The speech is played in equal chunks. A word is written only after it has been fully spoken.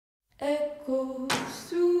echoes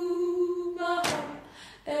through my heart,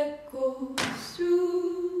 echoes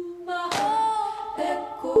through my heart,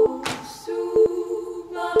 echoes through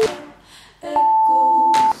my heart,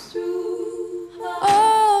 echoes through my heart.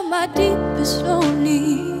 Oh, my deepest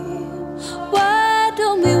lonely, why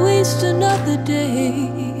don't we waste another day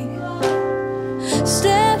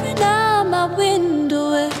staring out my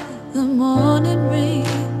window at the morning rain?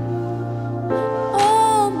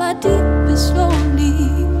 Oh, my deepest lonely,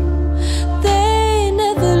 they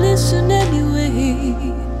never listen anyway.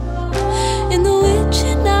 In the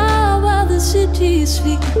witching hour while the city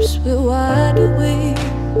sleeps, we're wide awake.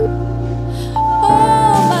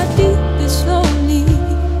 Oh, my deepest lonely,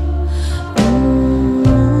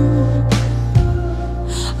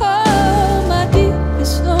 oh, my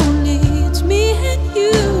deepest lonely, it's me and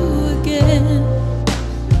you again.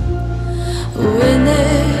 When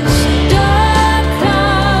there's dark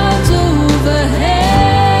clouds overhead,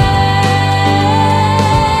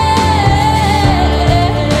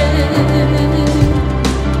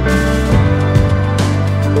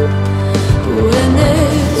 when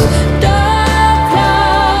there's dark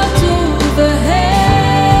clouds overhead,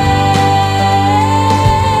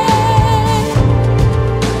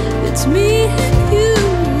 it's me and you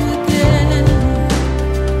again.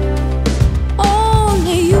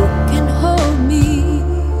 Only you can hold me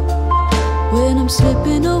when I'm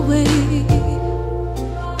slipping away,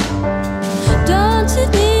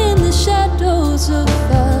 dancing in the shadows of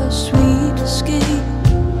our sweet escape.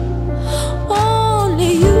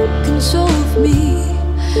 Only you can solve me,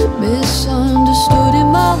 misunderstood in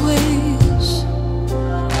my ways.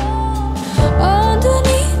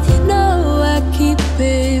 Underneath, you know I keep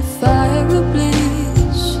a fire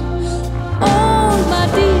ablaze. Oh, my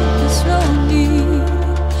deepest lonely,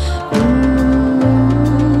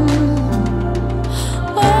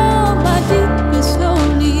 oh, my deepest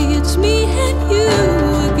lonely, it's me and you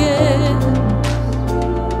again.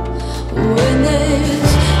 When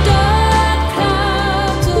there's dark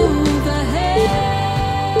clouds overhead.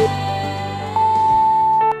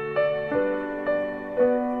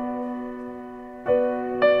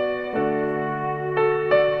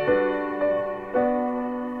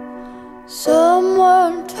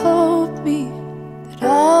 Someone told me that I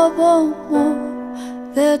want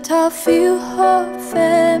more, that I feel half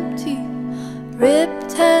empty,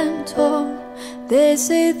 ripped and torn. They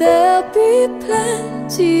say there'll be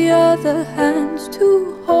plenty other hands to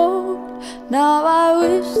hold. Now I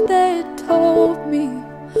wish they told me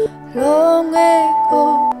long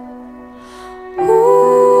ago.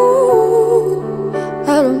 Ooh,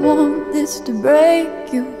 I don't want this to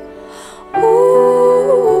break you.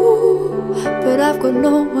 Ooh, but I've got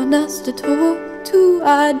no one else to talk to.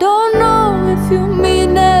 I don't know if you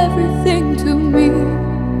mean everything to me,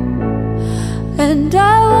 and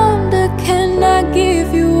I wonder, can I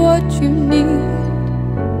give you what you need?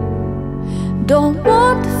 Don't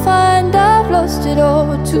want to find I've lost it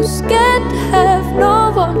all, too scared to have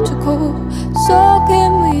no one to call. So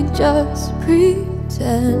can we just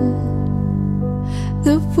pretend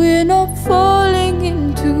that we're not falling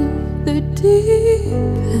into the deep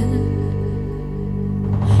end?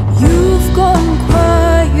 You've gone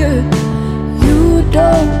quiet, you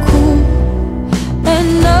don't cool, and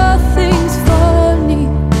nothing's funny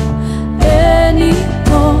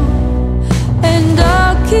anymore. And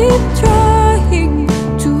I'll keep trying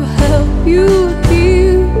to help you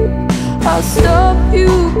heal. I'll stop you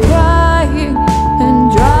crying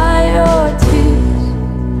and dry your tears.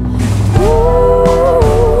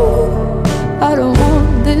 Ooh, I don't want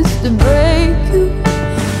this to break you.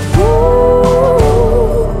 Ooh,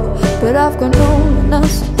 but I've got no one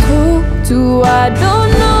else to talk to. I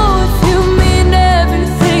don't know if you mean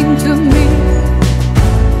everything to me,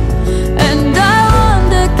 and I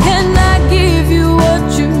wonder, can I give you what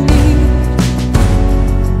you need?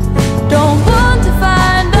 Don't want to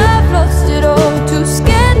find I've lost it all, too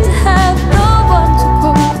scared to have no one to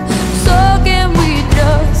call. So can we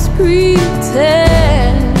just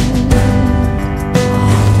pretend?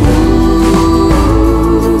 Ooh,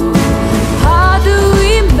 how do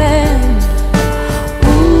we mend?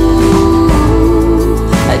 Ooh,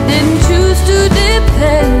 I didn't choose to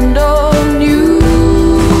depend on you.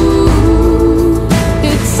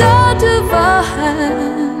 It's out of our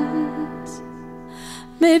hands.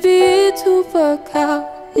 Maybe it'll work out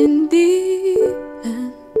in the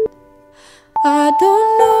end. I don't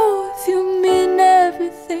know if you mean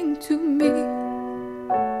everything to me,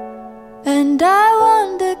 and I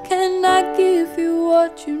wonder, can I give you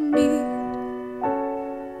what you need?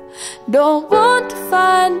 Don't want to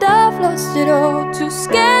find I've lost it all, too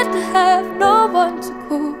scared to have no one to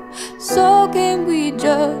call. so can we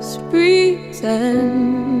just pretend?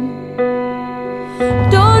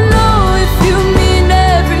 Don't know if you mean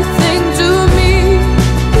everything to me,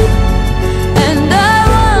 and I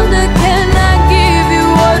wonder, can I give you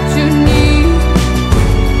what you need?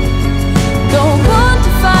 Don't want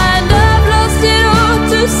to find I've lost it all,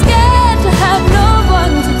 too scared to have no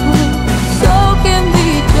one to call. So can we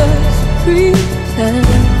just pretend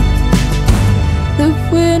that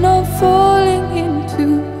we're not falling into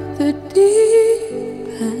the deep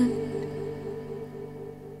end?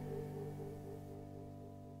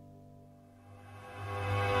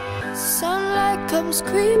 Sunlight comes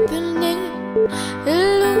creeping in,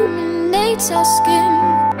 illuminates our skin.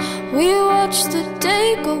 We watch the day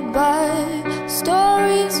go by,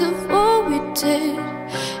 stories of what we did.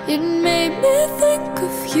 It made me think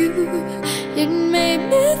of you, it made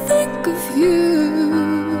me think of you.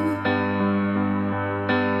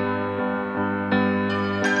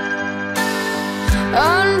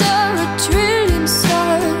 Under a trillion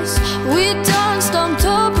stars, we danced on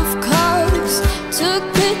top of cars, took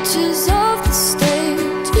pictures of the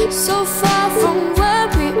stage, so far from where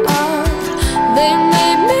we are. They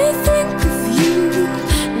made me think of you,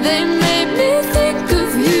 they made me think of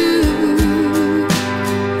you.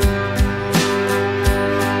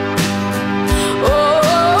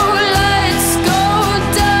 Oh, lights go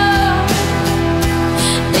down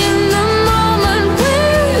in the moment we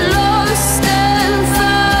lost and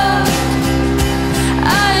found.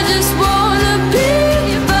 I just wanna be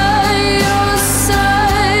by your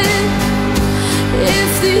side.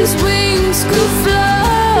 If these wings could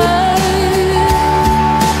fly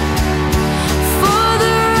for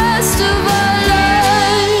the rest of our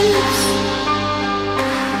lives.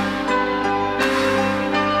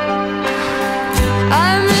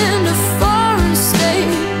 I'm in a foreign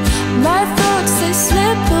state, my thoughts they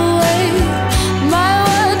slip away, my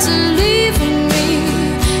words are leaving me,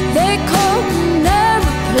 they call an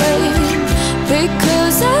aeroplane,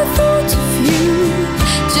 because I thought of you,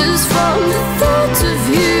 just from the thought of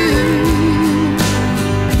you.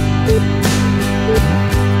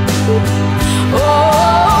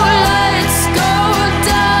 Oh, lights go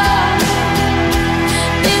down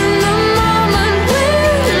in the moment we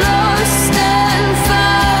lost and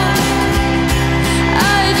found.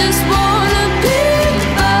 I just wanna be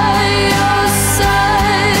by your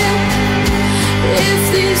side. If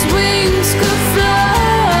these wings could fly.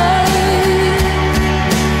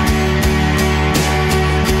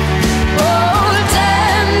 Oh,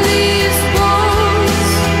 damn these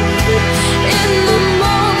walls. In the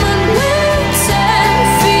moment we're 10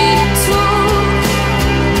 feet tall,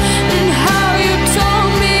 and how you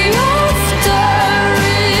told me after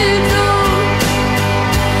it all.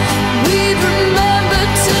 We remember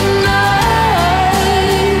tonight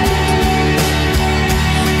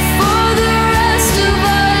for the rest of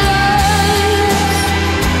our lives.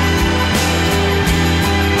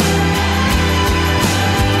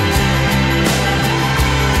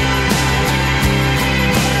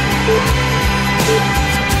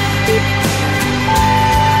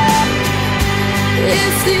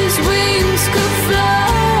 If these wings